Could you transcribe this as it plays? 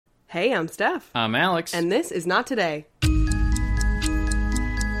Hey, I'm Steph. I'm Alex. And this is Not Today.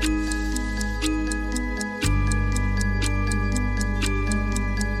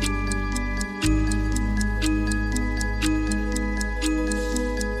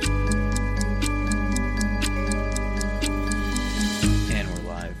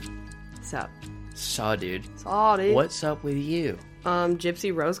 Saw, dude. Saw, dude. What's up with you?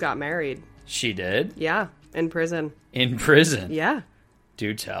 Gypsy Rose got married. She did? Yeah, in prison. In prison? Yeah.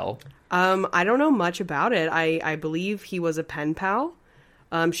 Do tell. I don't know much about it. I believe he was a pen pal.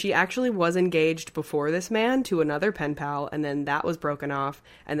 She actually was engaged before this man to another pen pal, and then that was broken off,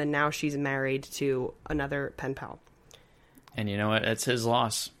 and then now she's married to another pen pal. And you know what? It's his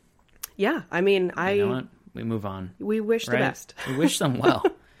loss. Yeah, I mean, You know what? We move on. We wish the best. We wish them well.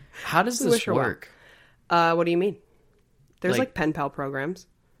 How does this work? What do you mean? There's Like pen pal programs.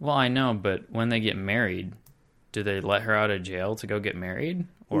 Well, I know, but when they get married, do they let her out of jail to go get married?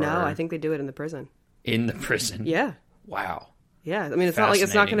 Or No, I think they do it in the prison. In the prison? Yeah. Wow. Yeah, I mean, it's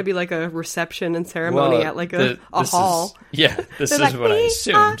not going to be like a reception and ceremony at like a hall. This is like, what I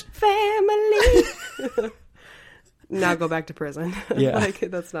assumed. Family. Now go back to prison. Yeah.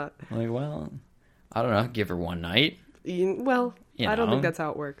 That's not. Like, well, I don't know. Give her one night. I don't think that's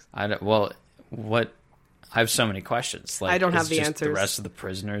how it works. I have so many questions. Like, I don't have the just answers. The rest of the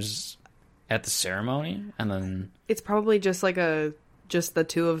prisoners at the ceremony, and then it's probably just like just the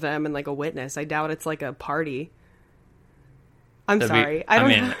two of them and like a witness. I doubt it's like a party. I'm sorry. I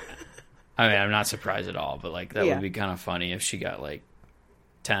mean, I'm not surprised at all, but like that would be kind of funny if she got like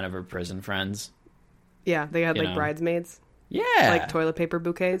 10 of her prison friends. Yeah, they had like bridesmaids. Yeah, like toilet paper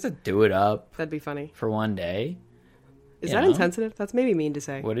bouquets. Do it up. That'd be funny for one day. Is that insensitive? That's maybe mean to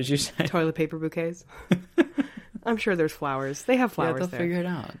say. What did you say? Toilet paper bouquets. I'm sure there's flowers. They have flowers. They'll there. figure it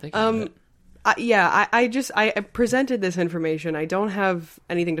out. They can I presented this information. I don't have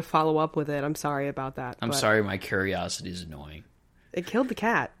anything to follow up with it. I'm sorry about that. I'm sorry. My curiosity is annoying. It killed the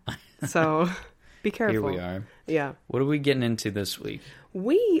cat. So be careful. Here we are. Yeah. What are we getting into this week?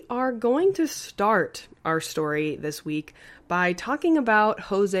 We are going to start our story this week by talking about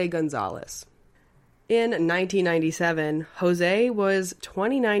Jose Gonzalez. In 1997, Jose was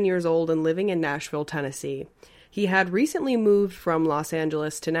 29 years old and living in Nashville, Tennessee. He had recently moved from Los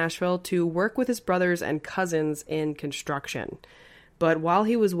Angeles to Nashville to work with his brothers and cousins in construction. But while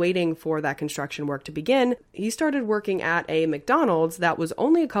he was waiting for that construction work to begin, he started working at a McDonald's that was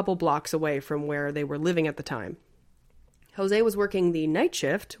only a couple blocks away from where they were living at the time. Jose was working the night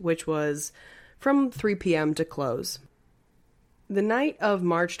shift, which was from 3 p.m. to close. The night of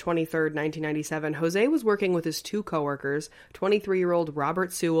March 23rd, 1997, Jose was working with his two coworkers, 23-year-old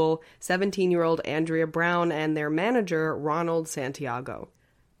Robert Sewell, 17-year-old Andrea Brown, and their manager, Ronald Santiago.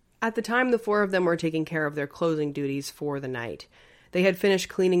 At the time, the four of them were taking care of their closing duties for the night. They had finished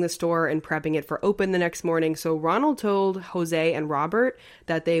cleaning the store and prepping it for open the next morning, so Ronald told Jose and Robert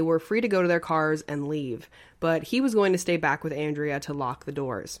that they were free to go to their cars and leave, but he was going to stay back with Andrea to lock the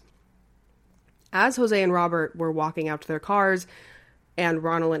doors. As Jose and Robert were walking out to their cars, and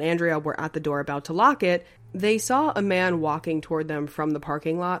Ronald and Andrea were at the door about to lock it, they saw a man walking toward them from the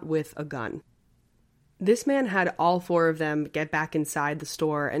parking lot with a gun. This man had all four of them get back inside the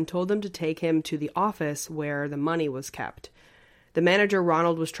store and told them to take him to the office where the money was kept. The manager,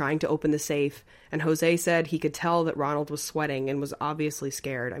 Ronald, was trying to open the safe, and Jose said he could tell that Ronald was sweating and was obviously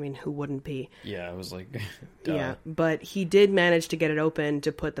scared. I mean, who wouldn't be? Yeah, I was like, duh. Yeah, but he did manage to get it open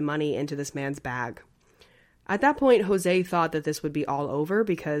to put the money into this man's bag. At that point, Jose thought that this would be all over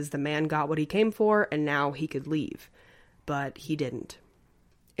because the man got what he came for and now he could leave. But he didn't.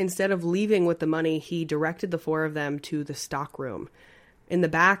 Instead of leaving with the money, he directed the four of them to the stock room. In the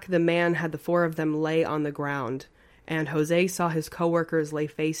back, the man had the four of them lay on the ground, and Jose saw his coworkers lay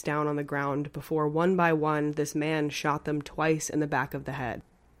face down on the ground before one by one this man shot them twice in the back of the head.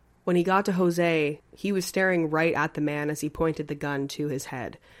 When he got to Jose, he was staring right at the man as he pointed the gun to his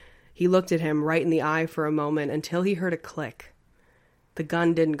head. He looked at him right in the eye for a moment until he heard a click. The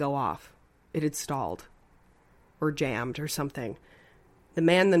gun didn't go off. It had stalled. Or jammed or something. The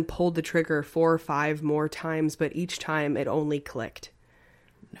man then pulled the trigger 4 or 5 more times, but each time it only clicked.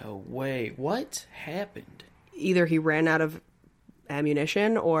 No way. What happened? Either he ran out of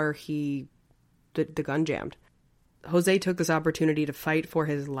ammunition or the gun jammed. Jose took this opportunity to fight for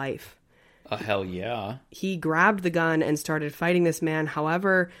his life. Hell yeah. He grabbed the gun and started fighting this man.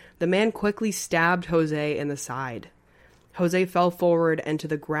 However, the man quickly stabbed Jose in the side. Jose fell forward and to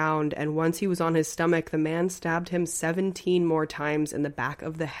the ground, and once he was on his stomach, the man stabbed him 17 more times in the back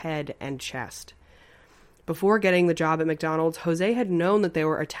of the head and chest. Before getting the job at McDonald's, Jose had known that there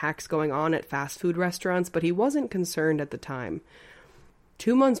were attacks going on at fast food restaurants, but he wasn't concerned at the time.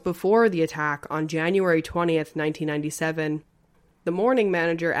 2 months before the attack, on January 20th, 1997, the morning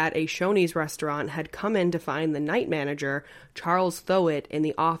manager at a Shoney's restaurant had come in to find the night manager, Charles Thowett, in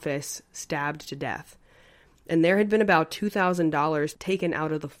the office, stabbed to death. And there had been about $2,000 taken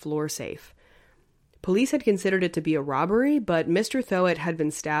out of the floor safe. Police had considered it to be a robbery, but Mr. Thowett had been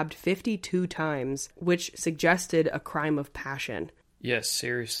stabbed 52 times, which suggested a crime of passion. Yes,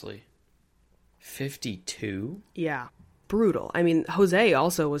 seriously. 52? Yeah. Brutal. I mean, Jose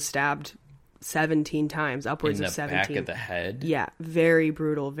also was stabbed 17 times, upwards of 17. In the back of the head? Yeah, very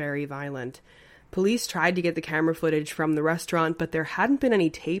brutal, very violent. Police tried to get the camera footage from the restaurant, but there hadn't been any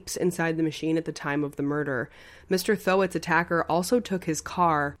tapes inside the machine at the time of the murder. Mr. Thowett's attacker also took his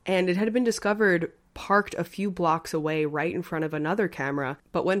car, and it had been discovered parked a few blocks away right in front of another camera,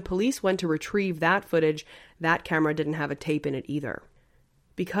 but when police went to retrieve that footage, that camera didn't have a tape in it either.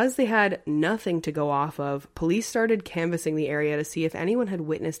 Because they had nothing to go off of, police started canvassing the area to see if anyone had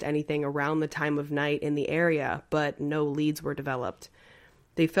witnessed anything around the time of night in the area, but no leads were developed.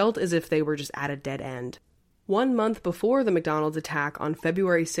 They felt as if they were just at a dead end. 1 month before the McDonald's attack, on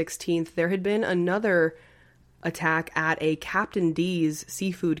February 16th, there had been another attack at a Captain D's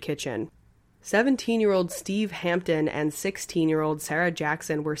seafood kitchen. 17-year-old Steve Hampton and 16-year-old Sarah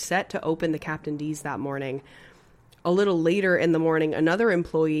Jackson were set to open the Captain D's that morning. A little later in the morning, another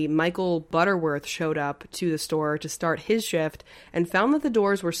employee, Michael Butterworth, showed up to the store to start his shift and found that the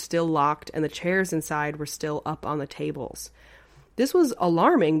doors were still locked and the chairs inside were still up on the tables. This was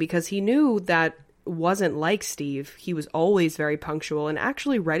alarming because he knew that wasn't like Steve. He was always very punctual and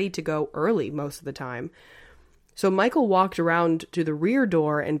actually ready to go early most of the time. So Michael walked around to the rear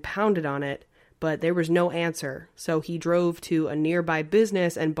door and pounded on it, but there was no answer. So he drove to a nearby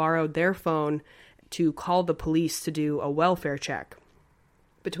business and borrowed their phone to call the police to do a welfare check.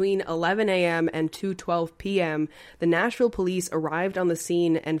 Between 11 a.m. and 2:12 p.m., the Nashville police arrived on the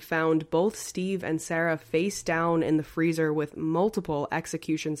scene and found both Steve and Sarah face down in the freezer with multiple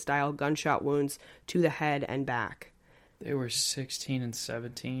execution-style gunshot wounds to the head and back. They were 16 and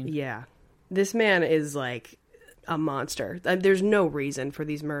 17? Yeah. This man is like a monster. There's no reason for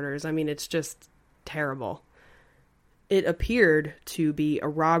these murders. I mean, it's just terrible. It appeared to be a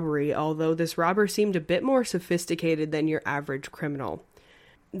robbery, although this robber seemed a bit more sophisticated than your average criminal.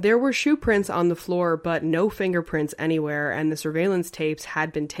 There were shoe prints on the floor, but no fingerprints anywhere, and the surveillance tapes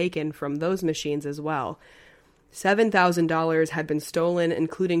had been taken from those machines as well. $7,000 had been stolen,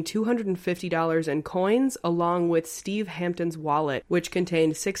 including $250 in coins, along with Steve Hampton's wallet, which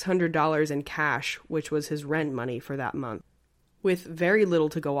contained $600 in cash, which was his rent money for that month. With very little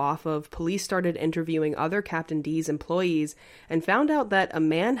to go off of, police started interviewing other Captain D's employees and found out that a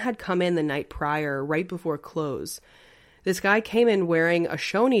man had come in the night prior, right before close. This guy came in wearing a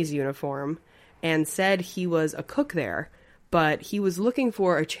Shoney's uniform and said he was a cook there, but he was looking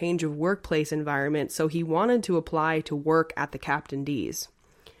for a change of workplace environment, so he wanted to apply to work at the Captain D's.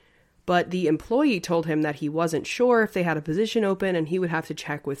 But the employee told him that he wasn't sure if they had a position open and he would have to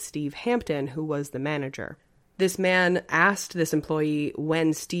check with Steve Hampton, who was the manager. This man asked this employee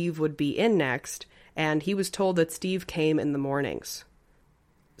when Steve would be in next, and he was told that Steve came in the mornings.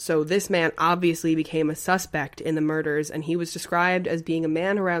 So this man obviously became a suspect in the murders, and he was described as being a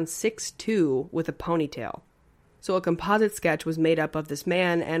man around 6'2" with a ponytail. So a composite sketch was made up of this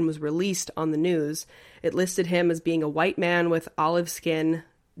man and was released on the news. It listed him as being a white man with olive skin,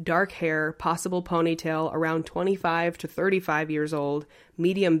 dark hair, possible ponytail, around 25 to 35 years old,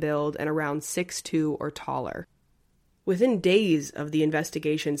 medium build, and around 6'2" or taller. Within days of the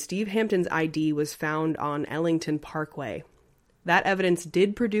investigation, Steve Hampton's ID was found on Ellington Parkway. That evidence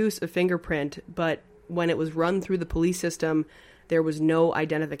did produce a fingerprint, but when it was run through the police system, there was no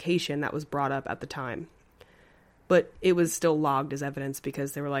identification that was brought up at the time. But it was still logged as evidence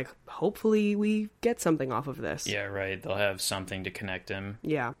because they were like, hopefully we get something off of this. Yeah, right. They'll have something to connect him.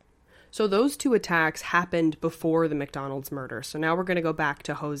 Yeah. So those two attacks happened before the McDonald's murder. So now we're going to go back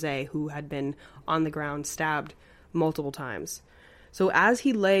to Jose, who had been on the ground, stabbed multiple times. So as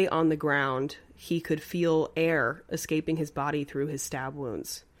he lay on the ground, he could feel air escaping his body through his stab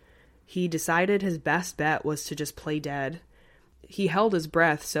wounds. He decided his best bet was to just play dead. He held his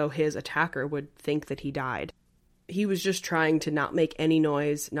breath so his attacker would think that he died. He was just trying to not make any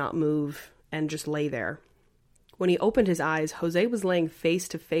noise, not move, and just lay there. When he opened his eyes, Jose was laying face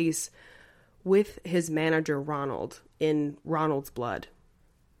to face with his manager, Ronald, in Ronald's blood.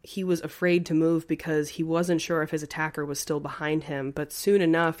 He was afraid to move because he wasn't sure if his attacker was still behind him, but soon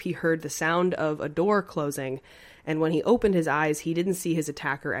enough he heard the sound of a door closing, and when he opened his eyes, he didn't see his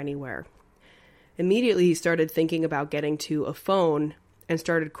attacker anywhere. Immediately he started thinking about getting to a phone and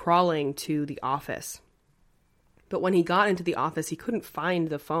started crawling to the office. But when he got into the office, he couldn't find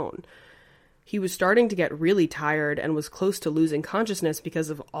the phone. He was starting to get really tired and was close to losing consciousness because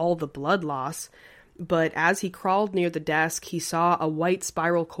of all the blood loss. But as he crawled near the desk, he saw a white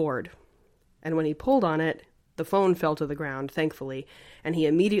spiral cord. And when he pulled on it, the phone fell to the ground, thankfully, and he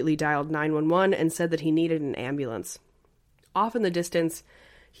immediately dialed 911 and said that he needed an ambulance. Off in the distance,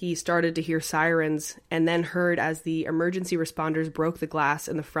 he started to hear sirens and then heard as the emergency responders broke the glass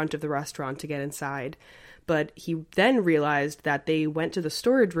in the front of the restaurant to get inside. But he then realized that they went to the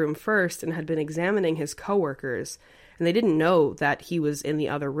storage room first and had been examining his coworkers, and they didn't know that he was in the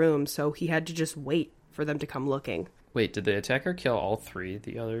other room, so he had to just wait for them to come looking. Wait, did the attacker kill all three of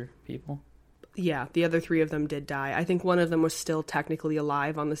the other people? Yeah, the other three of them did die. I think one of them was still technically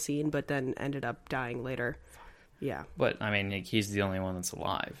alive on the scene, but then ended up dying later. Yeah. But, I mean, like, he's the only one that's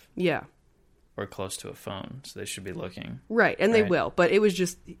alive. Yeah. Or close to a phone, so they should be looking. Right, and they will. But it was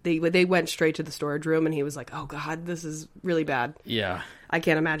just, they went straight to the storage room, and he was like, oh, God, this is really bad. Yeah. I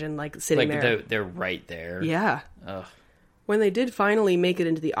can't imagine, like, sitting there. They're right there. Yeah. Ugh. When they did finally make it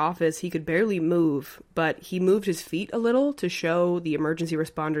into the office, he could barely move, but he moved his feet a little to show the emergency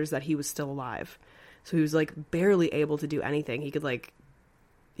responders that he was still alive. So he was, like, barely able to do anything. He could, like,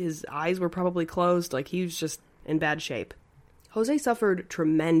 his eyes were probably closed. Like, he was just in bad shape. Jose suffered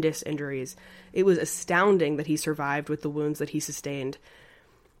tremendous injuries. It was astounding that he survived with the wounds that he sustained.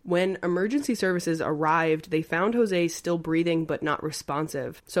 When emergency services arrived, they found Jose still breathing but not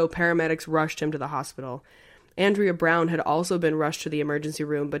responsive, so paramedics rushed him to the hospital. Andrea Brown had also been rushed to the emergency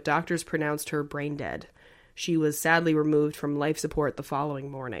room, but doctors pronounced her brain dead. She was sadly removed from life support the following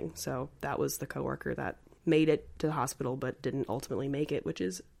morning, so that was the coworker that made it to the hospital but didn't ultimately make it, which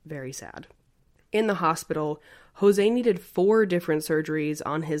is very sad. In the hospital, Jose needed 4 different surgeries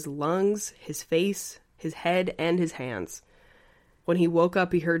on his lungs, his face, his head, and his hands. When he woke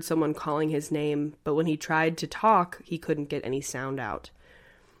up, he heard someone calling his name, but when he tried to talk, he couldn't get any sound out.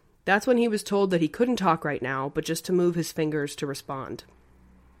 That's when he was told that he couldn't talk right now, but just to move his fingers to respond.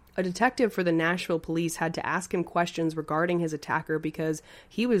 A detective for the Nashville police had to ask him questions regarding his attacker because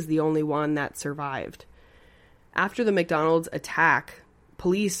he was the only one that survived. After the McDonald's attack,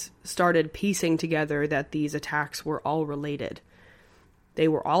 police started piecing together that these attacks were all related. They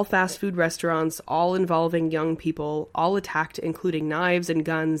were all fast food restaurants, all involving young people, all attacked including knives and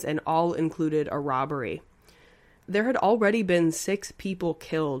guns, and all included a robbery. There had already been 6 people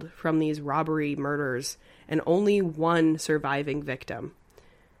killed from these robbery murders, and only 1 surviving victim.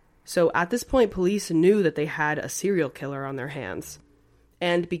 So at this point, police knew that they had a serial killer on their hands.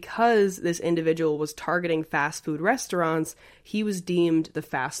 And because this individual was targeting fast food restaurants, he was deemed the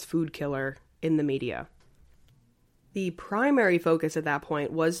fast food killer in the media. The primary focus at that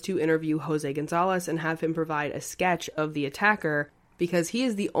point was to interview Jose Gonzalez and have him provide a sketch of the attacker, because he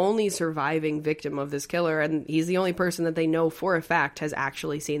is the only surviving victim of this killer, and he's the only person that they know for a fact has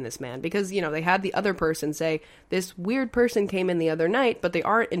actually seen this man. Because, you know, they had the other person say, this weird person came in the other night, but they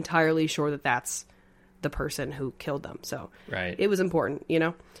aren't entirely sure that that's the person who killed them. So right. It was important, you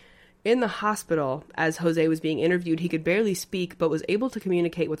know. In the hospital, as Jose was being interviewed, he could barely speak, but was able to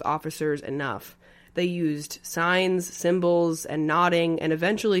communicate with officers enough. They used signs, symbols, and nodding, and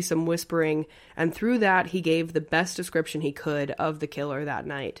eventually some whispering, and through that he gave the best description he could of the killer that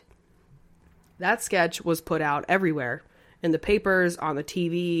night. That sketch was put out everywhere, in the papers, on the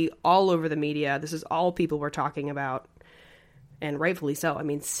TV, all over the media. This is all people were talking about, and rightfully so. I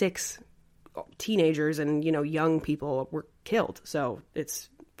mean, 6 teenagers and, you know, young people were killed, so it's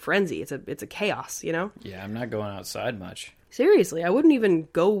frenzy. It's a chaos, you know? Yeah, I'm not going outside much. Seriously, I wouldn't even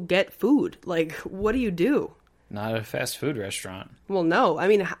go get food. Like, what do you do? Not a fast food restaurant. Well, no. I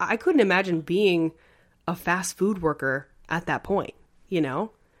mean, I couldn't imagine being a fast food worker at that point, you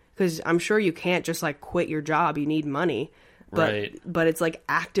know? Because I'm sure you can't just, like, quit your job. You need money. Right. But it's, like,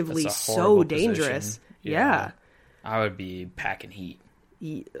 actively so dangerous. Yeah. I would be packing heat.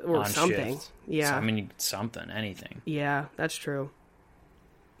 Or something. Shift. Yeah. So, I mean, something, anything. Yeah, that's true.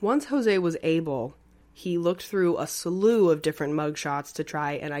 Once Jose was able, he looked through a slew of different mugshots to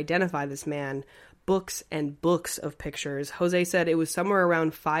try and identify this man. Books and books of pictures. Jose said it was somewhere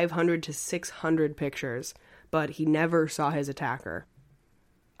around 500 to 600 pictures, but he never saw his attacker.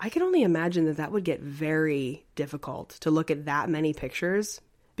 I can only imagine that that would get very difficult to look at that many pictures.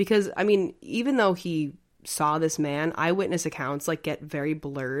 Because, I mean, even though he saw this man, eyewitness accounts, like, get very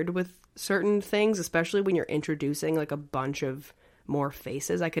blurred with certain things, especially when you're introducing, like, a bunch of more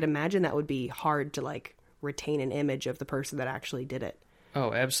faces. I could imagine that would be hard to, like, retain an image of the person that actually did it.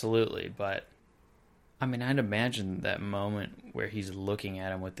 Oh, absolutely. But I mean, I'd imagine that moment where he's looking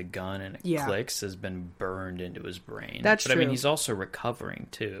at him with the gun and it clicks has been burned into his brain. That's true. I mean, he's also recovering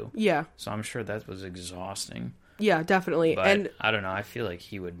too. Yeah. So I'm sure that was exhausting. Yeah, definitely. But and I don't know. I feel like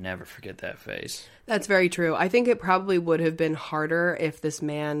he would never forget that face. That's very true. I think it probably would have been harder if this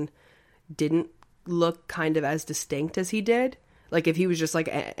man didn't look kind of as distinct as he did. Like, if he was just like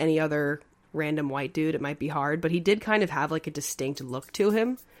any other random white dude, it might be hard. But he did kind of have like a distinct look to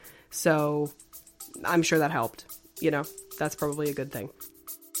him. So I'm sure that helped. You know, that's probably a good thing.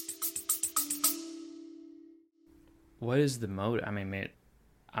 What is the motive? I mean,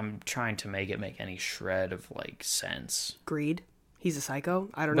 I'm trying to make it make any shred of, like, sense. Greed? He's a psycho?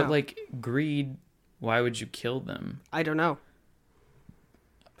 I don't know. But, like, greed, why would you kill them? I don't know.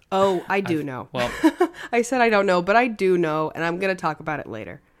 Oh, I do know. Well, I said I don't know, but I do know, and I'm going to talk about it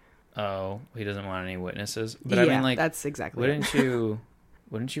later. Oh, he doesn't want any witnesses? But yeah, I mean, like, that's exactly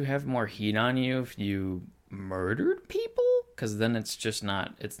wouldn't you have more heat on you if you murdered people? Because then it's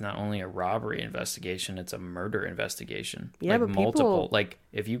not only a robbery investigation, it's a murder investigation. Yeah, like but multiple, like,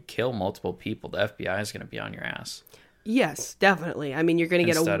 if you kill multiple people, the FBI is going to be on your ass. Yes, definitely. I mean, you're going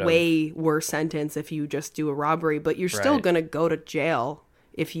to get a way worse sentence if you just do a robbery, but you're still going to go to jail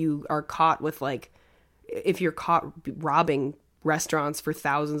if you are caught with, like, if you're caught robbing restaurants for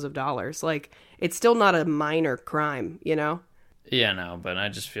thousands of dollars. Like, it's still not a minor crime, you know? Yeah, no, but I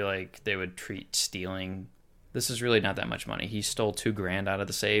just feel like they would treat stealing. This is really not that much money. He stole $2,000 out of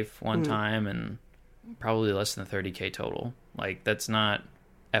the safe one time, and probably less than $30,000 total. Like, that's not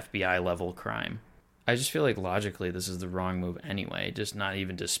FBI level crime. I just feel like logically this is the wrong move anyway. Just not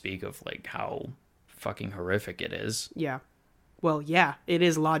even to speak of, like, how fucking horrific it is. Yeah. Well, yeah, it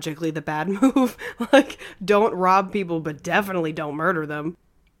is logically the bad move. Like, don't rob people, but definitely don't murder them.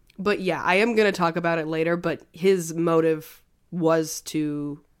 But yeah, I am going to talk about it later, but his motive was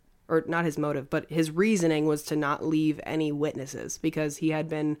to, or not his motive, but his reasoning was to not leave any witnesses because he had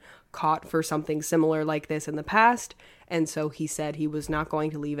been caught for something similar like this in the past. And so he said he was not going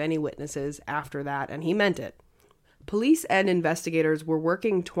to leave any witnesses after that, and he meant it. Police and investigators were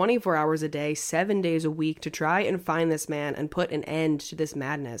working 24 hours a day, 7 days a week to try and find this man and put an end to this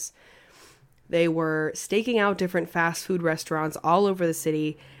madness. They were staking out different fast food restaurants all over the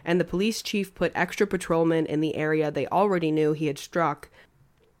city, and the police chief put extra patrolmen in the area they already knew he had struck.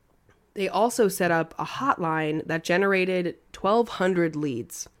 They also set up a hotline that generated 1,200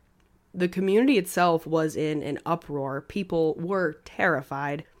 leads. The community itself was in an uproar. People were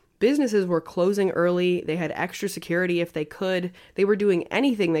terrified. Businesses were closing early. They had extra security if they could. They were doing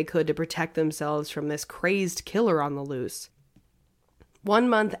anything they could to protect themselves from this crazed killer on the loose. 1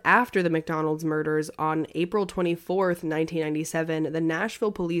 month after the McDonald's murders, on April 24th, 1997, the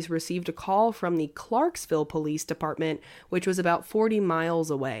Nashville police received a call from the Clarksville Police Department, which was about 40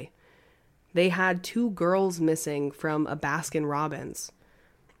 miles away. They had 2 girls missing from a Baskin-Robbins.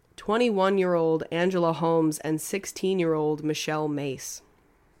 21-year-old Angela Holmes and 16-year-old Michelle Mace.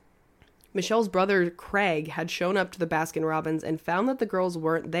 Michelle's brother, Craig, had shown up to the Baskin-Robbins and found that the girls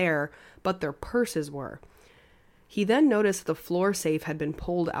weren't there, but their purses were. He then noticed the floor safe had been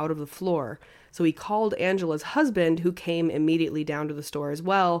pulled out of the floor, so he called Angela's husband, who came immediately down to the store as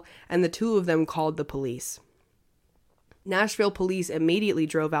well, and the two of them called the police. Nashville police immediately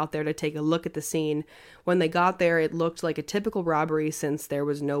drove out there to take a look at the scene. When they got there, it looked like a typical robbery since there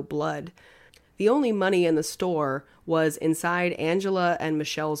was no blood. The only money in the store was inside Angela and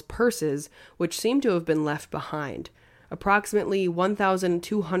Michelle's purses, which seemed to have been left behind. Approximately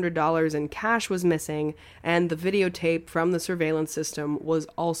 $1,200 in cash was missing, and the videotape from the surveillance system was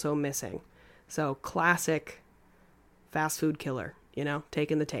also missing. So, classic fast food killer, you know,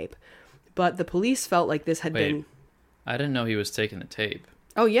 taking the tape. But the police felt like this had been... I didn't know he was taking the tape.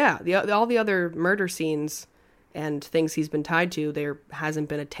 Oh, yeah. All the other murder scenes and things he's been tied to, there hasn't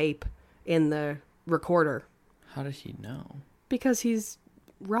been a tape in the recorder. How did he know? Because he's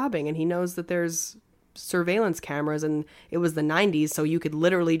robbing, and he knows that there's surveillance cameras, and it was the 90s, so you could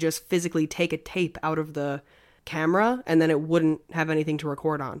literally just physically take a tape out of the camera, and then it wouldn't have anything to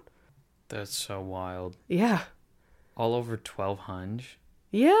record on. That's so wild. Yeah. All over 1,200?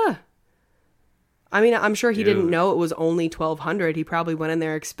 Yeah. I mean, I'm sure he didn't know it was only 1,200. He probably went in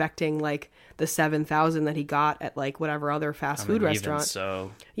there expecting, like, the 7,000 that he got at, like, whatever other fast food restaurant. Even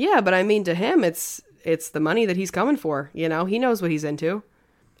so. Yeah, but I mean, to him, it's the money that he's coming for, you know? He knows what he's into.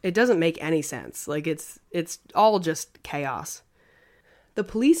 It doesn't make any sense. Like, it's all just chaos. The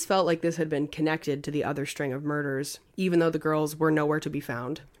police felt like this had been connected to the other string of murders, even though the girls were nowhere to be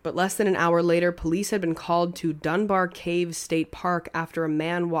found. But less than an hour later, police had been called to Dunbar Cave State Park after a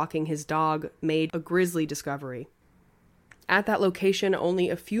man walking his dog made a grisly discovery. At that location, only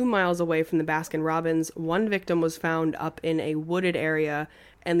a few miles away from the Baskin-Robbins, one victim was found up in a wooded area,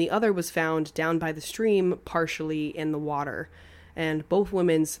 and the other was found down by the stream, partially in the water. And both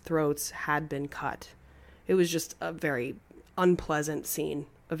women's throats had been cut. It was just a very unpleasant scene,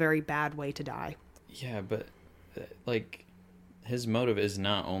 a very bad way to die. Yeah, but like his motive is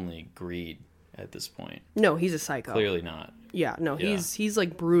not only greed at this point. No, he's a psycho. Clearly not. Yeah, no, he's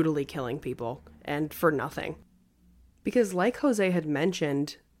like brutally killing people and for nothing. Because like Jose had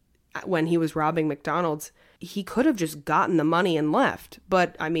mentioned when he was robbing McDonald's, he could have just gotten the money and left.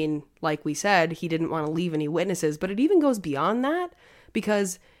 But I mean, like we said, he didn't want to leave any witnesses, but it even goes beyond that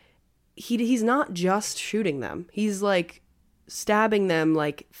because he's not just shooting them. He's like stabbing them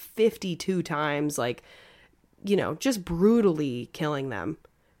like 52 times, like, you know, just brutally killing them.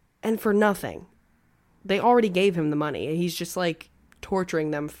 And for nothing. They already gave him the money. He's just like torturing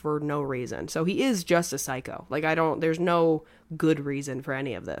them for no reason. So he is just a psycho. Like there's no good reason for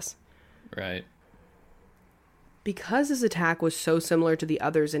any of this. Right. Because this attack was so similar to the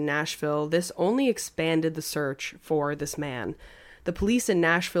others in Nashville, this only expanded the search for this man. The police in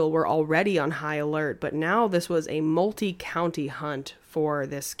Nashville were already on high alert, but now this was a multi-county hunt for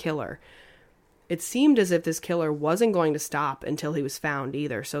this killer. It seemed as if this killer wasn't going to stop until he was found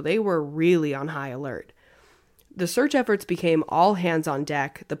either, so they were really on high alert. The search efforts became all hands on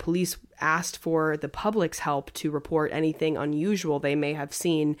deck. The police asked for the public's help to report anything unusual they may have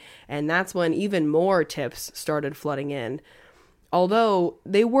seen, and that's when even more tips started flooding in. Although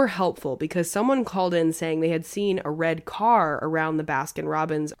they were helpful because someone called in saying they had seen a red car around the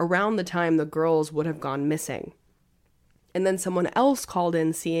Baskin-Robbins around the time the girls would have gone missing. And then someone else called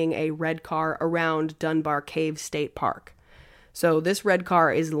in seeing a red car around Dunbar Cave State Park. So this red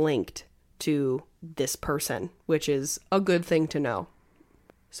car is linked to this person, which is a good thing to know.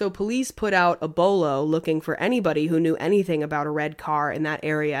 So police put out a bolo looking for anybody who knew anything about a red car in that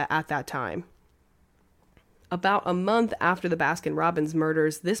area at that time. About a month after the Baskin-Robbins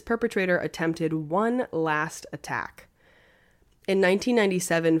murders, this perpetrator attempted one last attack. In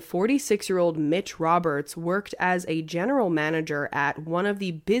 1997, 46-year-old Mitch Roberts worked as a general manager at one of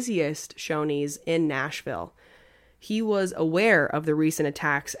the busiest Shoney's in Nashville. He was aware of the recent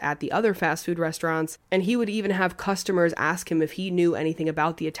attacks at the other fast food restaurants, and he would even have customers ask him if he knew anything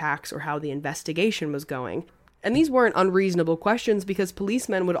about the attacks or how the investigation was going. And these weren't unreasonable questions because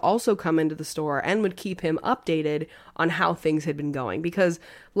policemen would also come into the store and would keep him updated on how things had been going. Because,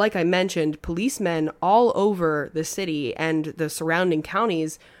 like I mentioned, policemen all over the city and the surrounding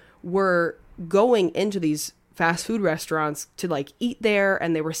counties were going into these fast food restaurants to like eat there,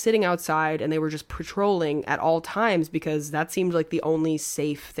 and they were sitting outside and they were just patrolling at all times because that seemed like the only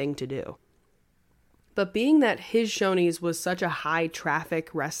safe thing to do. But being that his Shoney's was such a high traffic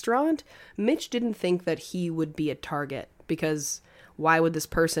restaurant, Mitch didn't think that he would be a target because why would this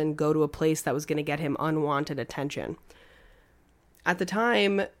person go to a place that was going to get him unwanted attention? At the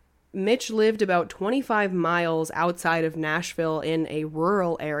time, Mitch lived about 25 miles outside of Nashville in a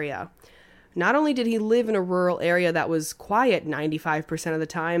rural area. Not only did he live in a rural area that was quiet 95% of the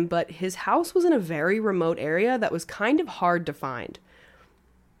time, but his house was in a very remote area that was kind of hard to find.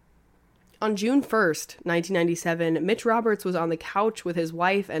 On June 1st, 1997, Mitch Roberts was on the couch with his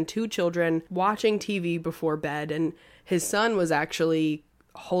wife and 2 children watching TV before bed, and his son was actually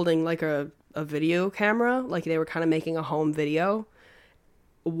holding like a video camera, like they were kind of making a home video,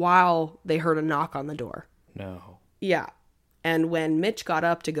 while they heard a knock on the door. No. Yeah. And when Mitch got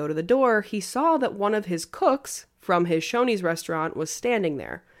up to go to the door, he saw that one of his cooks from his Shoney's restaurant was standing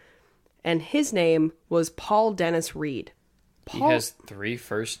there. And his name was Paul Dennis Reed. He has 3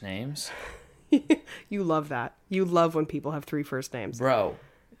 first names? You love that. You love when people have 3 first names. Bro,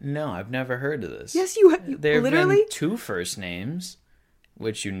 no, I've never heard of this. Yes, you There have literally been 2 first names,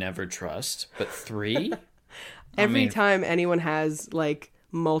 which you never trust, but 3? Every time anyone has like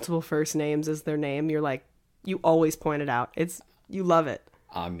multiple first names as their name, you're like, you always point it out. You love it.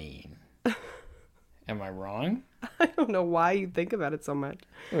 I mean, am I wrong? I don't know why you think about it so much.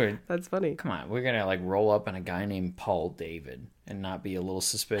 That's funny. Come on, we're gonna like roll up on a guy named Paul David and not be a little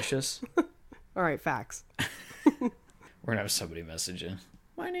suspicious. All right, facts. We're gonna have somebody message in.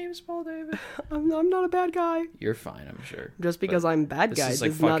 My name's Paul David. I'm not a bad guy. You're fine, I'm sure. Just because I'm bad guy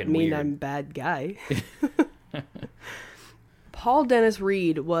does not mean weird. I'm bad guy. Paul Dennis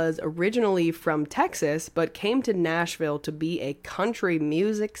Reed was originally from Texas, but came to Nashville to be a country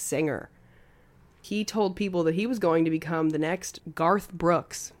music singer. He told people that he was going to become the next Garth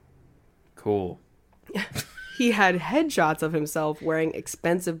Brooks. Cool. He had headshots of himself wearing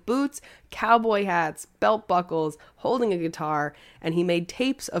expensive boots, cowboy hats, belt buckles, holding a guitar, and he made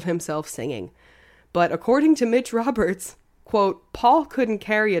tapes of himself singing. But according to Mitch Roberts, quote, Paul couldn't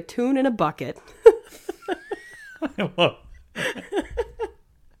carry a tune in a bucket.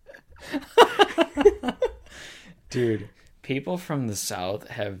 Dude, people from the South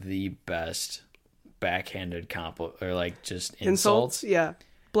have the best backhanded compliment or like just insults. Yeah.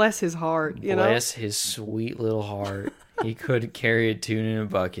 Bless his heart, you know? Bless his sweet little heart. He could carry a tune in a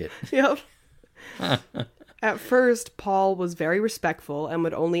bucket. Yep. At first, Paul was very respectful and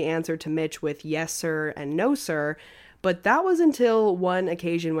would only answer to Mitch with yes, sir, and no, sir. But that was until one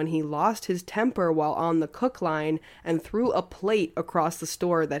occasion when he lost his temper while on the cook line and threw a plate across the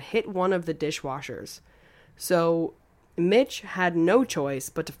store that hit one of the dishwashers. So Mitch had no choice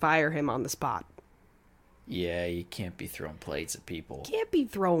but to fire him on the spot. Yeah, you can't be throwing plates at people. Can't be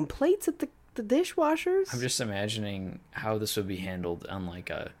throwing plates at the dishwashers. I'm just imagining how this would be handled on like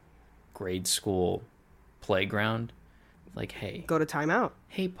a grade school playground. Like, hey. Go to timeout.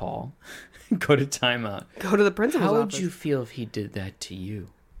 Hey, Paul. Go to timeout. Go to the principal's office. How would you feel if he did that to you?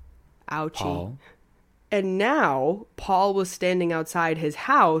 Ouchie. Paul? And now, Paul was standing outside his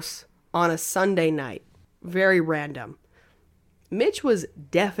house on a Sunday night. Very random. Mitch was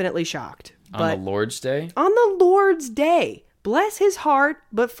definitely shocked. On the Lord's Day? On the Lord's Day. Bless his heart,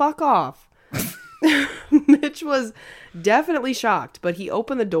 but fuck off. Mitch was definitely shocked, but he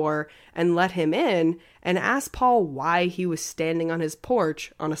opened the door and let him in and asked Paul why he was standing on his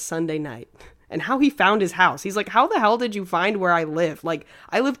porch on a Sunday night and how he found his house. He's like, how the hell did you find where I live? Like,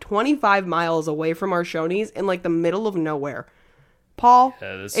 I live 25 miles away from our Shoney's in like the middle of nowhere. Paul,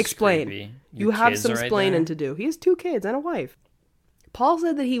 explain. You have some explaining to do. He has 2 kids and a wife. Paul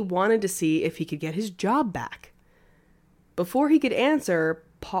said that he wanted to see if he could get his job back. Before he could answer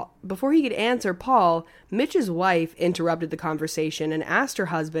Paul, Mitch's wife interrupted the conversation and asked her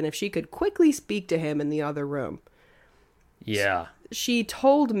husband if she could quickly speak to him in the other room. Yeah. She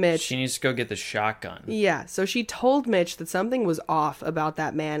told Mitch... She needs to go get the shotgun. Yeah, so she told Mitch that something was off about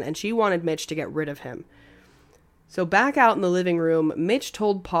that man and she wanted Mitch to get rid of him. So back out in the living room, Mitch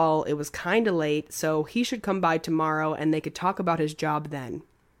told Paul it was kind of late, so he should come by tomorrow and they could talk about his job then.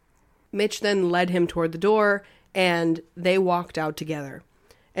 Mitch then led him toward the door and they walked out together.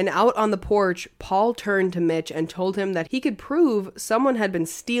 And out on the porch, Paul turned to Mitch and told him that he could prove someone had been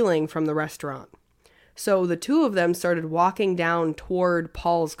stealing from the restaurant. So the two of them started walking down toward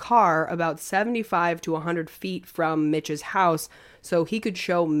Paul's car about 75 to 100 feet from Mitch's house so he could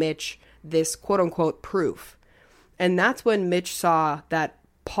show Mitch this quote-unquote proof. And that's when Mitch saw that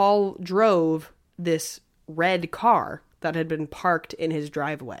Paul drove this red car that had been parked in his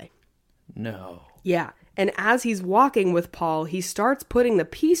driveway. No. Yeah. And as he's walking with Paul, he starts putting the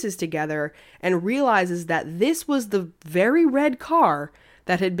pieces together and realizes that this was the very red car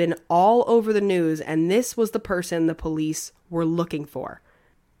that had been all over the news, and this was the person the police were looking for.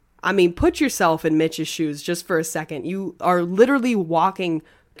 I mean, put yourself in Mitch's shoes just for a second. You are literally walking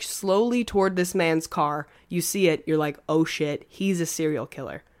slowly toward this man's car. You see it, you're like, oh shit, he's a serial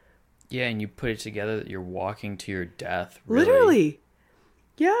killer. Yeah, and you put it together that you're walking to your death. Really. Literally.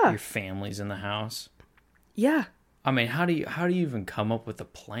 Yeah. Your family's in the house. Yeah. I mean, how do you even come up with a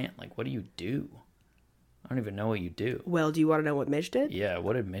plan? Like, what do you do? I don't even know what you do. Well, do you want to know what Mitch did? Yeah,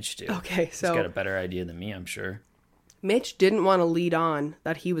 what did Mitch do? Okay, so... He's got a better idea than me, I'm sure. Mitch didn't want to lead on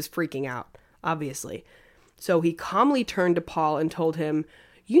that he was freaking out, obviously. So he calmly turned to Paul and told him,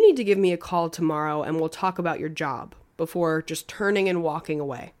 you need to give me a call tomorrow and we'll talk about your job, before just turning and walking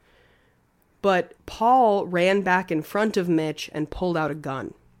away. But Paul ran back in front of Mitch and pulled out a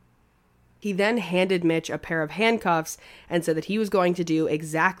gun. He then handed Mitch a pair of handcuffs and said that he was going to do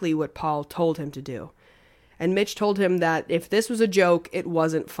exactly what Paul told him to do. And Mitch told him that if this was a joke, it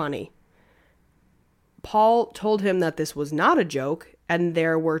wasn't funny. Paul told him that this was not a joke, and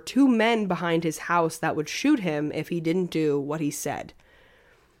there were 2 men behind his house that would shoot him if he didn't do what he said.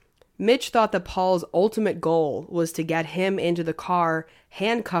 Mitch thought that Paul's ultimate goal was to get him into the car,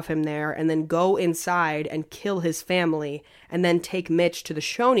 handcuff him there, and then go inside and kill his family, and then take Mitch to the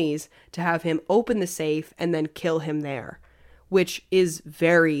Shoney's to have him open the safe and then kill him there. Which is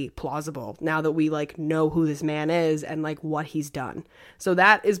very plausible now that we know who this man is and what he's done. So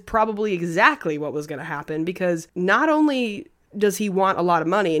that is probably exactly what was going to happen, because not only does he want a lot of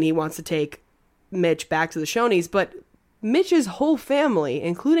money and he wants to take Mitch back to the Shoney's, but Mitch's whole family,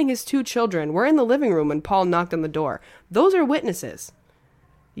 including his 2 children, were in the living room when Paul knocked on the door. Those are witnesses.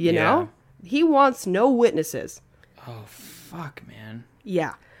 You know? He wants no witnesses. Oh, fuck, man.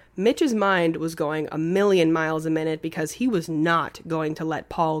 Yeah. Mitch's mind was going a million miles a minute because he was not going to let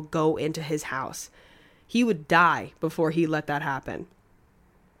Paul go into his house. He would die before he let that happen.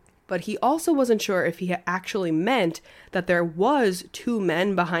 But he also wasn't sure if he actually meant that there was 2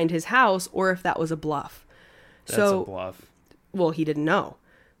 men behind his house or if that was a bluff. That's a bluff. Well, he didn't know.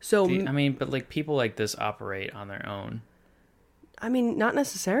 So but people like this operate on their own. I mean, not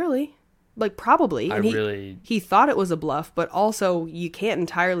necessarily. Probably. And he thought it was a bluff, but also you can't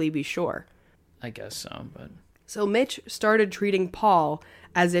entirely be sure. I guess so, but... So Mitch started treating Paul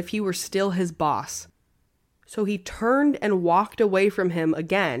as if he were still his boss. So he turned and walked away from him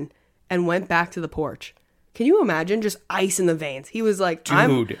again and went back to the porch. Can you imagine? Just ice in the veins. He was like,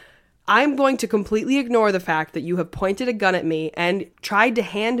 Dude. I'm going to completely ignore the fact that you have pointed a gun at me and tried to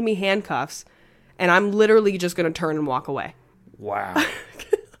hand me handcuffs, and I'm literally just going to turn and walk away. Wow.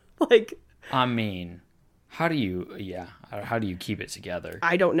 Like... I mean, how do you keep it together?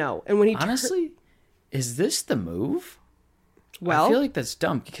 I don't know. And when he honestly, is this the move? Well, I feel like that's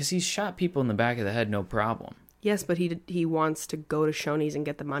dumb because he's shot people in the back of the head, no problem. Yes, but he wants to go to Shoney's and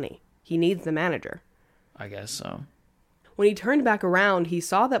get the money. He needs the manager. I guess so. When he turned back around, he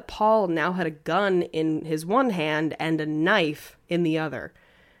saw that Paul now had a gun in his one hand and a knife in the other.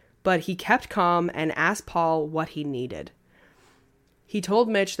 But he kept calm and asked Paul what he needed. He told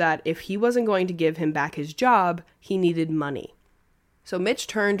Mitch that if he wasn't going to give him back his job, he needed money. So Mitch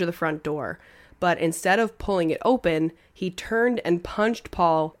turned to the front door, but instead of pulling it open, he turned and punched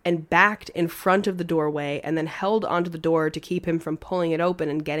Paul and backed in front of the doorway and then held onto the door to keep him from pulling it open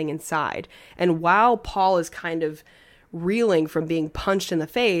and getting inside. And while Paul is kind of reeling from being punched in the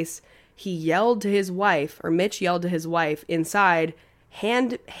face, he yelled to his wife, or Mitch yelled to his wife inside,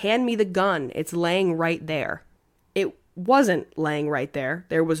 hand me the gun. It's laying right there. It wasn't laying right there.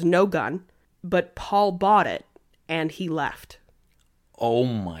 There was no gun, but Paul bought it and he left. Oh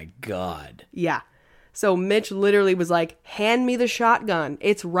my God. Yeah. So Mitch literally was like, hand me the shotgun.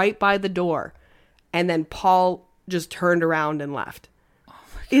 It's right by the door. And then Paul just turned around and left. Oh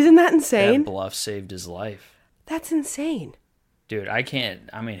my God. Isn't that insane? That bluff saved his life. That's insane. Dude,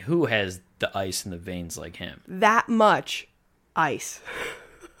 who has the ice in the veins like him? That much ice.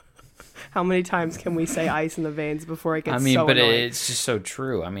 How many times can we say ice in the veins before it gets so annoying? It's just so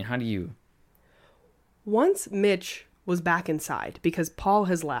true. I mean, how do you... Once Mitch was back inside, because Paul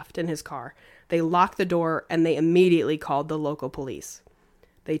has left in his car, they locked the door and they immediately called the local police.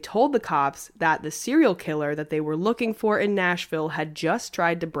 They told the cops that the serial killer that they were looking for in Nashville had just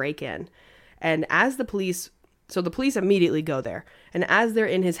tried to break in. And the police immediately go there. And as they're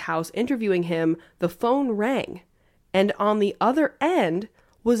in his house interviewing him, the phone rang. And on the other end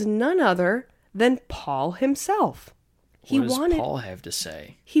was none other than Paul himself. What does Paul have to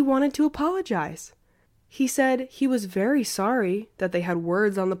say? He wanted to apologize. He said he was very sorry that they had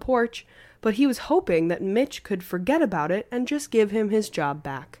words on the porch, but he was hoping that Mitch could forget about it and just give him his job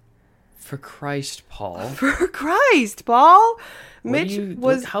back. For Christ, Paul. For Christ, Paul.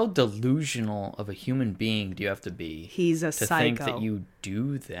 How delusional of a human being do you have to be? He's a psycho. To think that you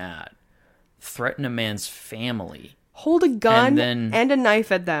do that. Threaten a man's family. Hold a gun and a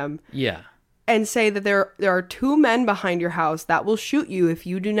knife at them. Yeah. And say that there are two men behind your house that will shoot you if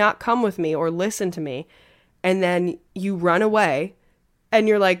you do not come with me or listen to me. And then you run away and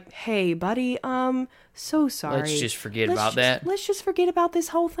you're like, hey, buddy, so sorry. Let's just forget about that. Let's just forget about this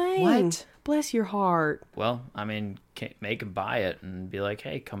whole thing. What? Bless your heart. Well, make him buy it and be like,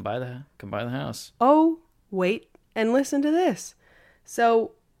 hey, come buy the house. Oh, wait and listen to this.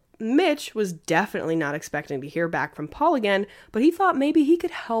 So Mitch was definitely not expecting to hear back from Paul again, but he thought maybe he could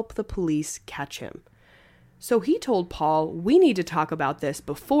help the police catch him. So he told Paul, we need to talk about this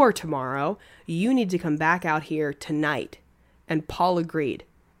before tomorrow. You need to come back out here tonight. And Paul agreed.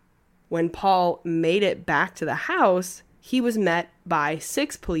 When Paul made it back to the house, he was met by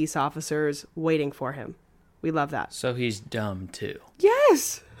 6 police officers waiting for him. We love that. So he's dumb too.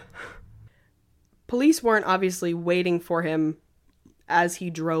 Yes! Police weren't obviously waiting for him as he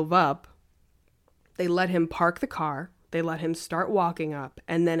drove up. They let him park the car. They let him start walking up.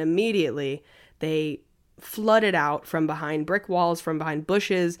 And then immediately they flooded out from behind brick walls, from behind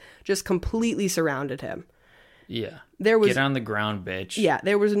bushes, just completely surrounded him. Yeah. Get on the ground, bitch. Yeah,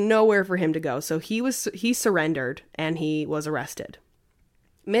 there was nowhere for him to go. So he surrendered and he was arrested.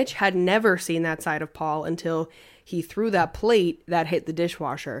 Mitch had never seen that side of Paul until he threw that plate that hit the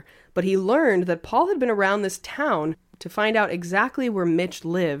dishwasher. But he learned that Paul had been around this town to find out exactly where Mitch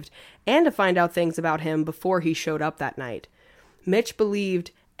lived and to find out things about him before he showed up that night. Mitch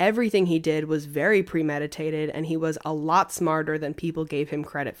believed everything he did was very premeditated and he was a lot smarter than people gave him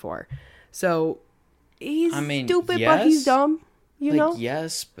credit for. So he's stupid, yes, but he's dumb, you know?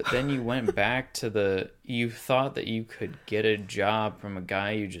 Yes, but then you went back to you thought that you could get a job from a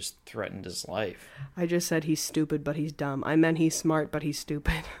guy who just threatened his life. I just said he's stupid, but he's dumb. I meant he's smart, but he's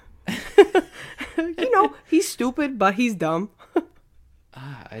stupid. He's stupid, but he's dumb.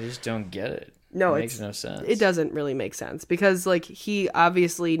 I just don't get it. No, it makes no sense. It doesn't really make sense because, he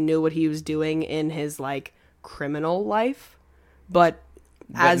obviously knew what he was doing in his, criminal life, but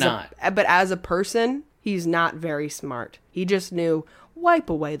as a person, he's not very smart. He just knew wipe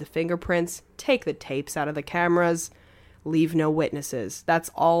away the fingerprints, take the tapes out of the cameras, leave no witnesses. That's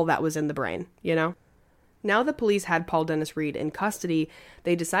all that was in the brain, you know? Now that police had Paul Dennis Reed in custody,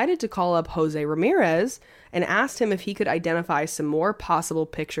 they decided to call up Jose Ramirez and asked him if he could identify some more possible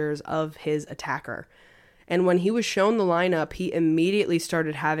pictures of his attacker. And when he was shown the lineup, he immediately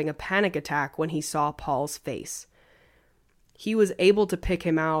started having a panic attack when he saw Paul's face. He was able to pick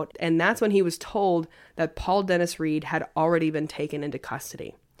him out, and that's when he was told that Paul Dennis Reed had already been taken into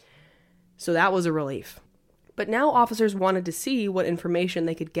custody. So that was a relief. But now officers wanted to see what information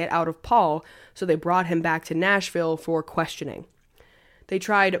they could get out of Paul, so they brought him back to Nashville for questioning. They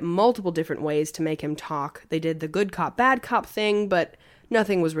tried multiple different ways to make him talk. They did the good cop, bad cop thing, but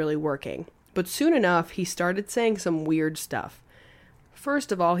nothing was really working. But soon enough, he started saying some weird stuff.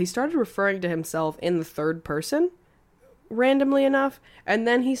 First of all, he started referring to himself in the third person, randomly enough, and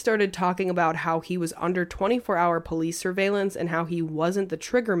then he started talking about how he was under 24-hour police surveillance and how he wasn't the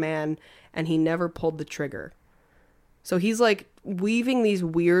trigger man and he never pulled the trigger. So he's like weaving these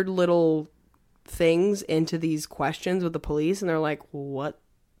weird little things into these questions with the police, and they're like, what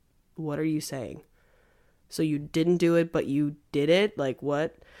are you saying? So you didn't do it, but you did it? Like,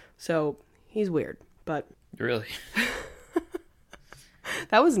 what? So he's weird, but... Really?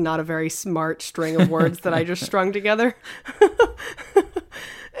 That was not a very smart string of words that I just strung together.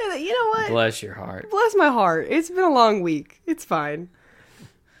 You know what? Bless your heart. Bless my heart. It's been a long week. It's fine.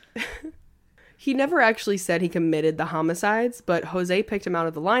 He never actually said he committed the homicides, but Jose picked him out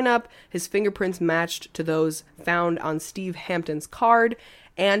of the lineup. His fingerprints matched to those found on Steve Hampton's card,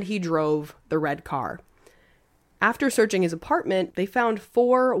 and he drove the red car. After searching his apartment, they found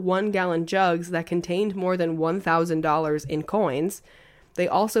 4 one-gallon jugs that contained more than $1,000 in coins. They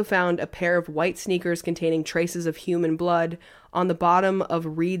also found a pair of white sneakers containing traces of human blood. On the bottom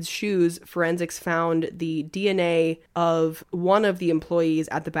of Reed's shoes, forensics found the DNA of one of the employees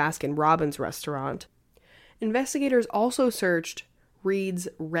at the Baskin-Robbins restaurant. Investigators also searched Reed's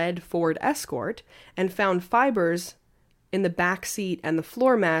red Ford Escort and found fibers in the back seat and the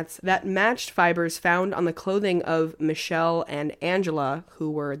floor mats that matched fibers found on the clothing of Michelle and Angela,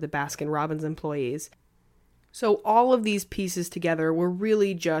 who were the Baskin-Robbins employees. So all of these pieces together were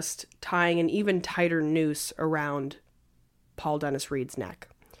really just tying an even tighter noose around Paul Dennis Reed's neck.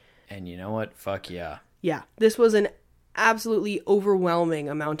 And you know what? Fuck yeah. Yeah, this was an absolutely overwhelming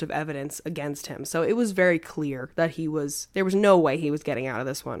amount of evidence against him. So it was very clear that there was no way he was getting out of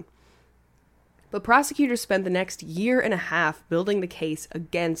this one. But prosecutors spent the next year and a half building the case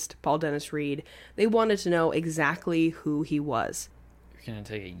against Paul Dennis Reed. They wanted to know exactly who he was. You're going to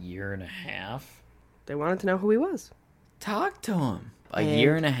take a year and a half? They wanted to know who he was. Talk to him. A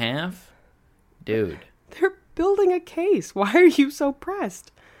year and a half? Dude. They're building a case. Why are you so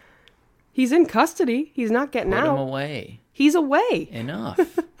pressed? He's in custody. He's not getting out. Put him away. He's away.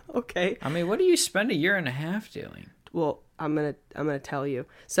 Enough. Okay. I mean, what do you spend a year and a half doing? Well, I'm gonna tell you.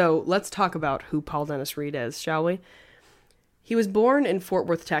 So let's talk about who Paul Dennis Reed is, shall we? He was born in Fort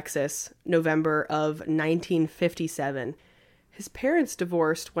Worth, Texas, November of 1957. His parents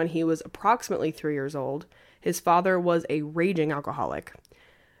divorced when he was approximately 3 years old. His father was a raging alcoholic.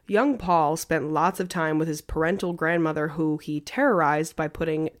 Young Paul spent lots of time with his parental grandmother, who he terrorized by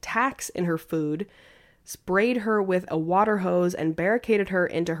putting tacks in her food, sprayed her with a water hose, and barricaded her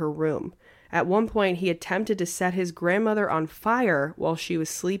into her room. At one point, he attempted to set his grandmother on fire while she was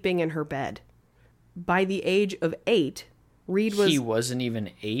sleeping in her bed. By the age of 8, Reed was... He wasn't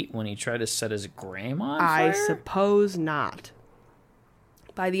even 8 when he tried to set his grandma on I fire? suppose not.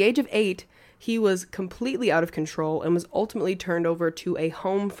 By the age of 8, he was completely out of control and was ultimately turned over to a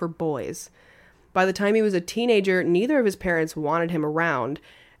home for boys. By the time he was a teenager, neither of his parents wanted him around,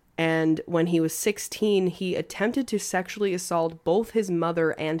 and when he was 16, he attempted to sexually assault both his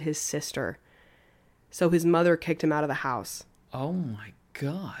mother and his sister. So his mother kicked him out of the house. Oh my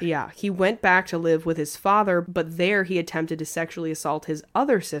God. Yeah, he went back to live with his father, but there he attempted to sexually assault his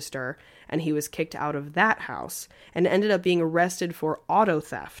other sister, and he was kicked out of that house, and ended up being arrested for auto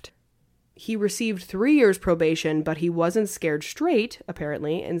theft. He received 3 years probation, but he wasn't scared straight,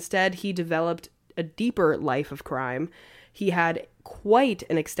 apparently. Instead, he developed a deeper life of crime. He had quite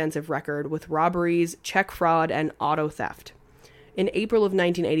an extensive record with robberies, check fraud, and auto theft. In April of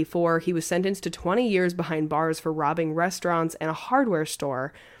 1984, he was sentenced to 20 years behind bars for robbing restaurants and a hardware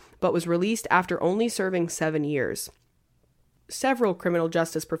store, but was released after only serving 7 years. Several criminal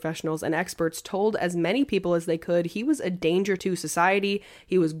justice professionals and experts told as many people as they could he was a danger to society,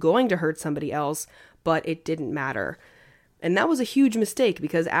 he was going to hurt somebody else, but it didn't matter. And that was a huge mistake,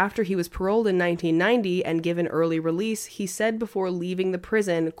 because after he was paroled in 1990 and given early release, he said before leaving the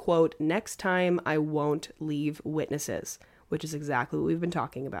prison, quote, "Next time I won't leave witnesses," which is exactly what we've been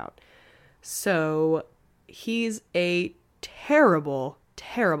talking about. So he's a terrible,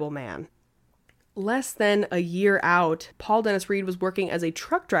 terrible man. Less than a year out, Paul Dennis Reed was working as a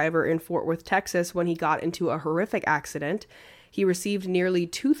truck driver in Fort Worth, Texas, when he got into a horrific accident. He received nearly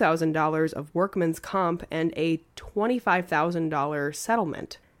 $2,000 of workman's comp and a $25,000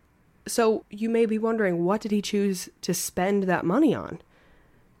 settlement. So you may be wondering, what did he choose to spend that money on?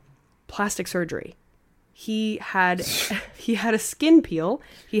 Plastic surgery. He had a skin peel.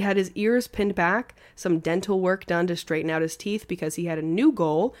 He had his ears pinned back, some dental work done to straighten out his teeth because he had a new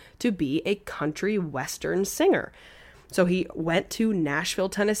goal to be a country western singer. So he went to Nashville,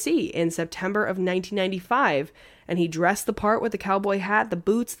 Tennessee in September of 1995, and he dressed the part with the cowboy hat, the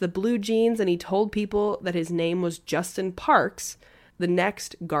boots, the blue jeans, and he told people that his name was Justin Parks, the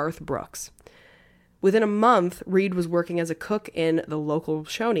next Garth Brooks. Within a month, Reed was working as a cook in the local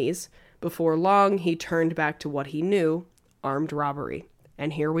Shoney's. Before long, he turned back to what he knew, armed robbery.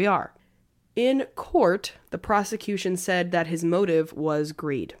 And here we are. In court, the prosecution said that his motive was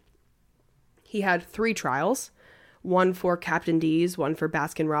greed. He had 3 trials, one for Captain D's, one for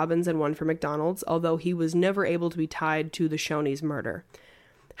Baskin-Robbins, and one for McDonald's, although he was never able to be tied to the Shoney's murder.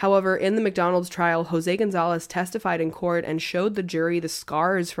 However, in the McDonald's trial, Jose Gonzalez testified in court and showed the jury the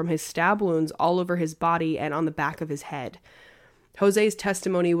scars from his stab wounds all over his body and on the back of his head. Jose's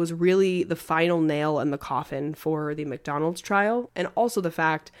testimony was really the final nail in the coffin for the McDonald's trial, and also the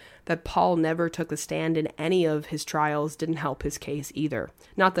fact that Paul never took the stand in any of his trials didn't help his case either.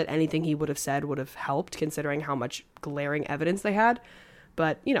 Not that anything he would have said would have helped, considering how much glaring evidence they had,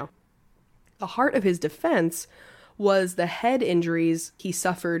 but, the heart of his defense was the head injuries he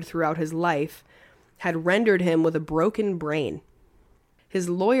suffered throughout his life had rendered him with a broken brain. His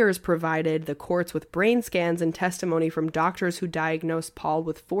lawyers provided the courts with brain scans and testimony from doctors who diagnosed Paul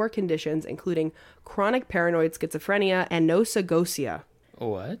with 4 conditions, including chronic paranoid schizophrenia and nosogosia.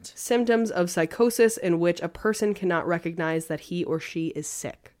 What? Symptoms of psychosis in which a person cannot recognize that he or she is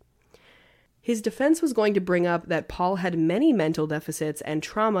sick. His defense was going to bring up that Paul had many mental deficits and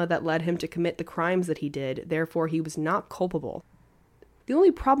trauma that led him to commit the crimes that he did, therefore he was not culpable. The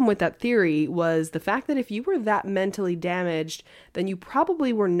only problem with that theory was the fact that if you were that mentally damaged, then you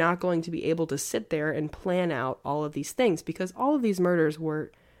probably were not going to be able to sit there and plan out all of these things, because all of these murders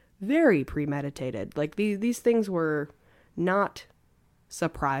were very premeditated. Like, these things were not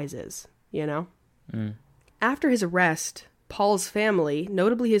surprises, After his arrest, Paul's family,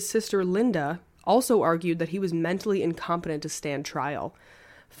 notably his sister Linda, also argued that he was mentally incompetent to stand trial.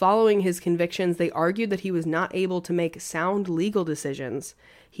 Following his convictions, they argued that he was not able to make sound legal decisions.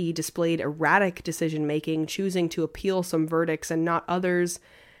 He displayed erratic decision-making, choosing to appeal some verdicts and not others,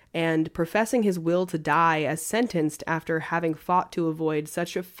 and professing his will to die as sentenced after having fought to avoid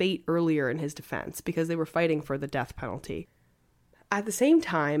such a fate earlier in his defense, because they were fighting for the death penalty. At the same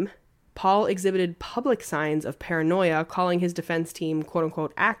time, Paul exhibited public signs of paranoia, calling his defense team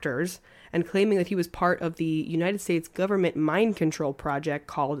quote-unquote actors, and claiming that he was part of the United States government mind control project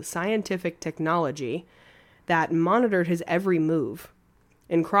called Scientific Technology that monitored his every move.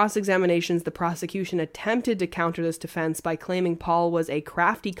 In cross-examinations, the prosecution attempted to counter this defense by claiming Paul was a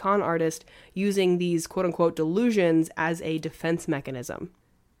crafty con artist using these quote-unquote delusions as a defense mechanism.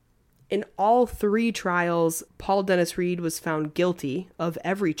 In all 3 trials, Paul Dennis Reed was found guilty of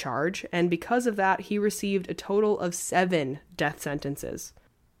every charge, and because of that, he received a total of 7 death sentences.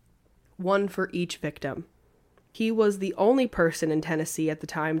 1 for each victim. He was the only person in Tennessee at the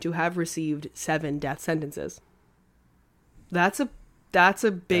time to have received 7 death sentences. That's a big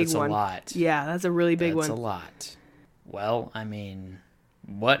one. That's a lot. Yeah, that's a really big one. That's a lot. Well,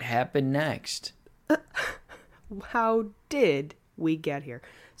 what happened next? How did we get here?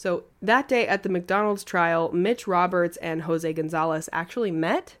 So that day at the McDonald's trial, Mitch Roberts and Jose Gonzalez actually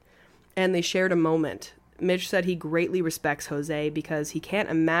met, and they shared a moment. Mitch said he greatly respects Jose because he can't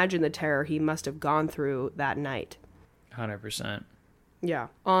imagine the terror he must have gone through that night. 100%. Yeah.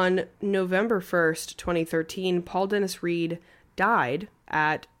 On November 1st, 2013, Paul Dennis Reed died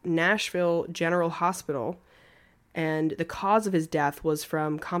at Nashville General Hospital, and the cause of his death was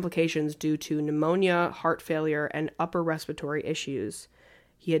from complications due to pneumonia, heart failure, and upper respiratory issues.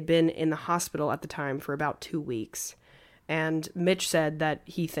 He had been in the hospital at the time for about 2 weeks, and Mitch said that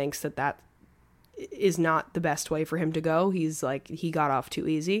he thinks that is not the best way for him to go. He's like, he got off too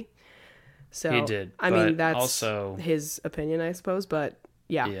easy. So he did. That's also his opinion, I suppose. But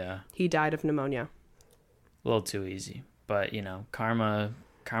yeah, he died of pneumonia. A little too easy. But, karma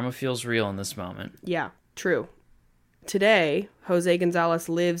feels real in this moment. Yeah, true. Today, Jose Gonzalez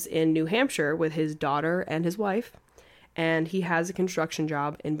lives in New Hampshire with his daughter and his wife, and he has a construction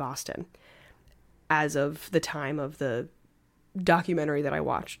job in Boston as of the time of the documentary that I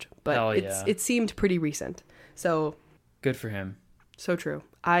watched, but Hell yeah. it seemed pretty recent. So Good for him. so true.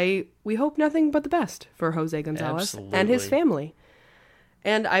 We hope nothing but the best for Jose Gonzalez Absolutely. and his family.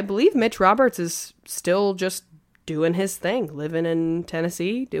 And I believe Mitch Roberts is still just doing his thing, living in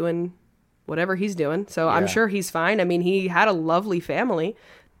Tennessee, doing whatever he's doing. So I'm Yeah. sure he's fine. I mean, he had a lovely family.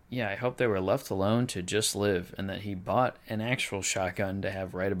 Yeah, I hope they were left alone to just live and that he bought an actual shotgun to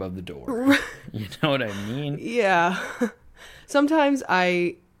have right above the door. You know what I mean? Yeah. Sometimes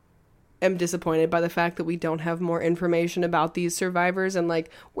I am disappointed by the fact that we don't have more information about these survivors and like,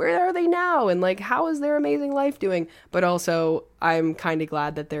 where are they now? And like, how is their amazing life doing? But also I'm kind of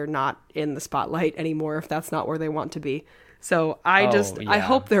glad that they're not in the spotlight anymore if that's not where they want to be. So I yeah.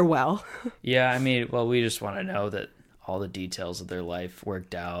 hope they're well. Yeah, I mean, well, we just want to know that all the details of their life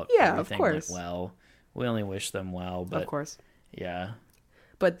worked out. Yeah, everything of course. went well. We only wish them well, but Of course. yeah.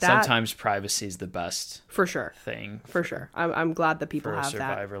 But that, Sometimes privacy is the best for sure. thing For sure. I'm glad that people for a have that.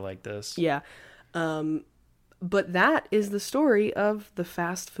 survivor like this. Yeah. But that is the story of the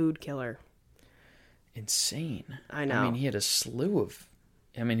fast food killer. Insane. I know. I mean, he had a slew of...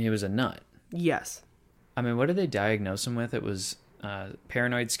 I mean, he was a nut. Yes. I mean, what did they diagnose him with? It was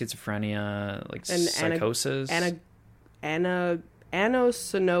paranoid schizophrenia, like psychosis.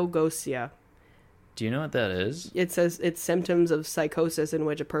 Anosognosia. Do you know what that is? It says it's symptoms of psychosis in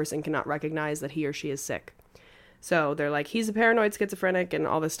which a person cannot recognize that he or she is sick. So they're like, he's a paranoid schizophrenic and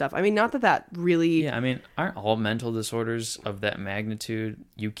all this stuff. I mean, not that really... Yeah, I mean, aren't all mental disorders of that magnitude,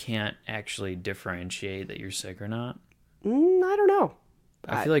 you can't actually differentiate that you're sick or not? I don't know.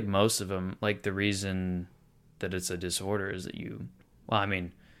 I feel like most of them, like the reason that it's a disorder is that you... Well, I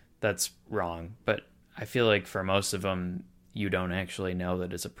mean, that's wrong. But I feel like for most of them, you don't actually know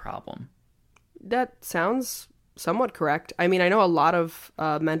that it's a problem. That sounds somewhat correct. I mean, I know a lot of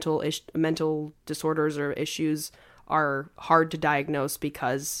mental disorders or issues are hard to diagnose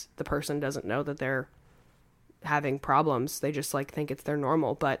because the person doesn't know that they're having problems. They just like think it's their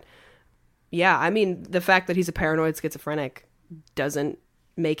normal. But yeah, I mean, the fact that he's a paranoid schizophrenic doesn't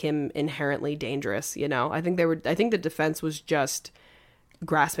make him inherently dangerous, you know? I think the defense was just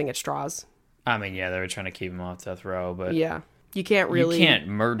grasping at straws. I mean, yeah, they were trying to keep him off death row, but... Yeah. You can't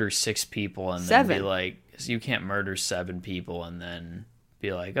murder 6 people and then be like... You can't murder 7 people and then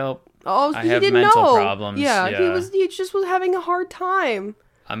be like, I have mental problems. Yeah, he just was having a hard time.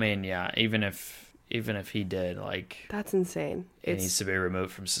 I mean, yeah, even if he did, like... That's insane. He needs to be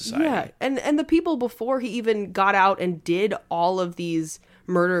removed from society. Yeah, and the people before he even got out and did all of these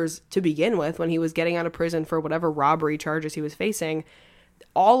murders to begin with, when he was getting out of prison for whatever robbery charges he was facing,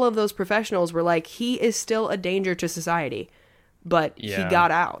 all of those professionals were like, he is still a danger to society. But he got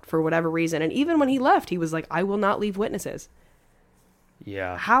out for whatever reason. And even when he left, he was like, I will not leave witnesses.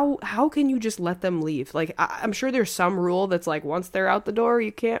 Yeah. How can you just let them leave? Like, I'm sure there's some rule that's like, once they're out the door,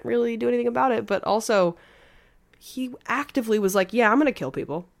 you can't really do anything about it. But also, he actively was like, yeah, I'm going to kill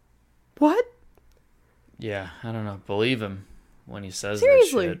people. What? Yeah, I don't know. Believe him when he says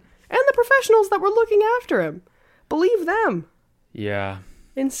Seriously. that shit. And the professionals that were looking after him. Believe them. Yeah.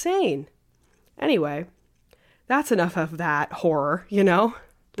 Insane. Anyway, that's enough of that horror, you know?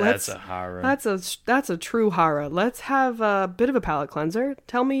 That's a horror. That's a true horror. Let's have a bit of a palate cleanser.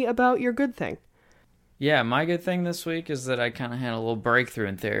 Tell me about your good thing. Yeah, my good thing this week is that I kind of had a little breakthrough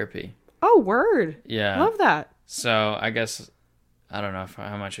in therapy. Oh, word. Yeah. Love that. So I guess, I don't know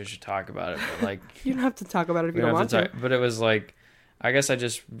how much I should talk about it, but like... You don't have to talk about it if you don't want to. But it was like, I guess I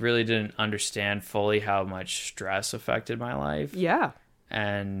just really didn't understand fully how much stress affected my life. Yeah.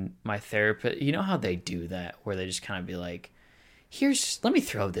 And my therapist, you know how they do that, where they just kind of be like, let me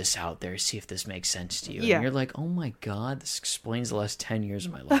throw this out there, see if this makes sense to you. Yeah. And you're like, oh my God, this explains the last 10 years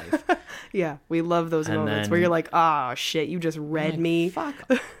of my life. Yeah, we love those moments where you're like, oh shit, you just read me. Fuck.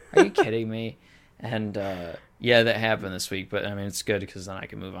 Are you kidding me? And yeah, that happened this week, but I mean, it's good because then I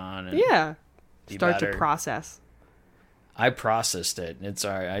can move on and start to process. I processed it. It's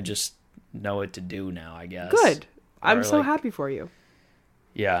all right. I just know what to do now, I guess. Good. I'm so happy for you.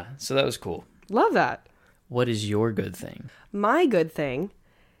 Yeah, so that was cool. Love that. What is your good thing? My good thing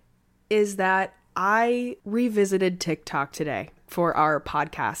is that I revisited TikTok today for our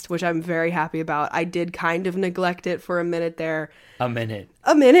podcast, which I'm very happy about. I did kind of neglect it for a minute there. A minute.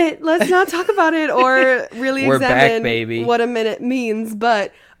 Let's not talk about it or really We're examine back, baby. What a minute means.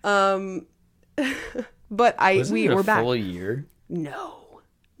 But Wasn't we're back. Full year?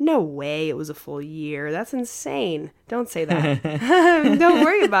 No way it was a full year. That's insane. Don't say that. Don't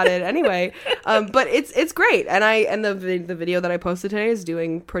worry about it anyway. But it's great. And the video that I posted today is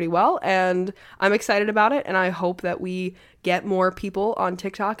doing pretty well. And I'm excited about it. And I hope that we get more people on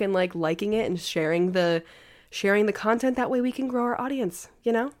TikTok and liking it and sharing the sharing the content. That way we can grow our audience,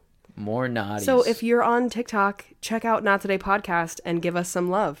 you know? More naughties. So if you're on TikTok, check out Not Today Podcast and give us some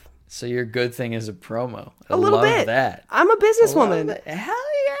love. So your good thing is a promo. A little love bit. That. I'm a businesswoman. Hell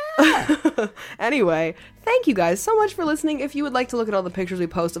yeah. Anyway, thank you guys so much for listening. If you would like to look at all the pictures we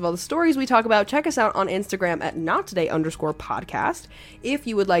post of all the stories we talk about, check us out on Instagram at nottoday_podcast. If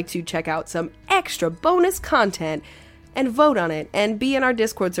you would like to check out some extra bonus content and vote on it and be in our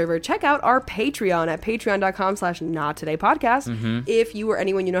Discord server, check out our Patreon at patreon.com/nottodaypodcast. If you or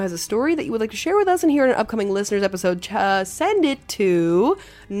anyone you know has a story that you would like to share with us and hear in an upcoming listeners episode, send it to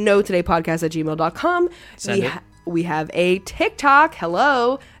notodaypodcast@gmail.com. We have a TikTok.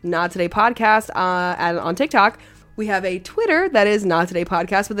 Hello, Not Today Podcast on TikTok. We have a Twitter that is Not Today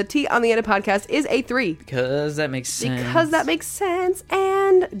Podcast, but the T on the end of podcast is a 3. Because that makes sense.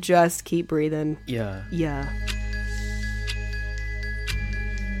 And just keep breathing. Yeah. Yeah.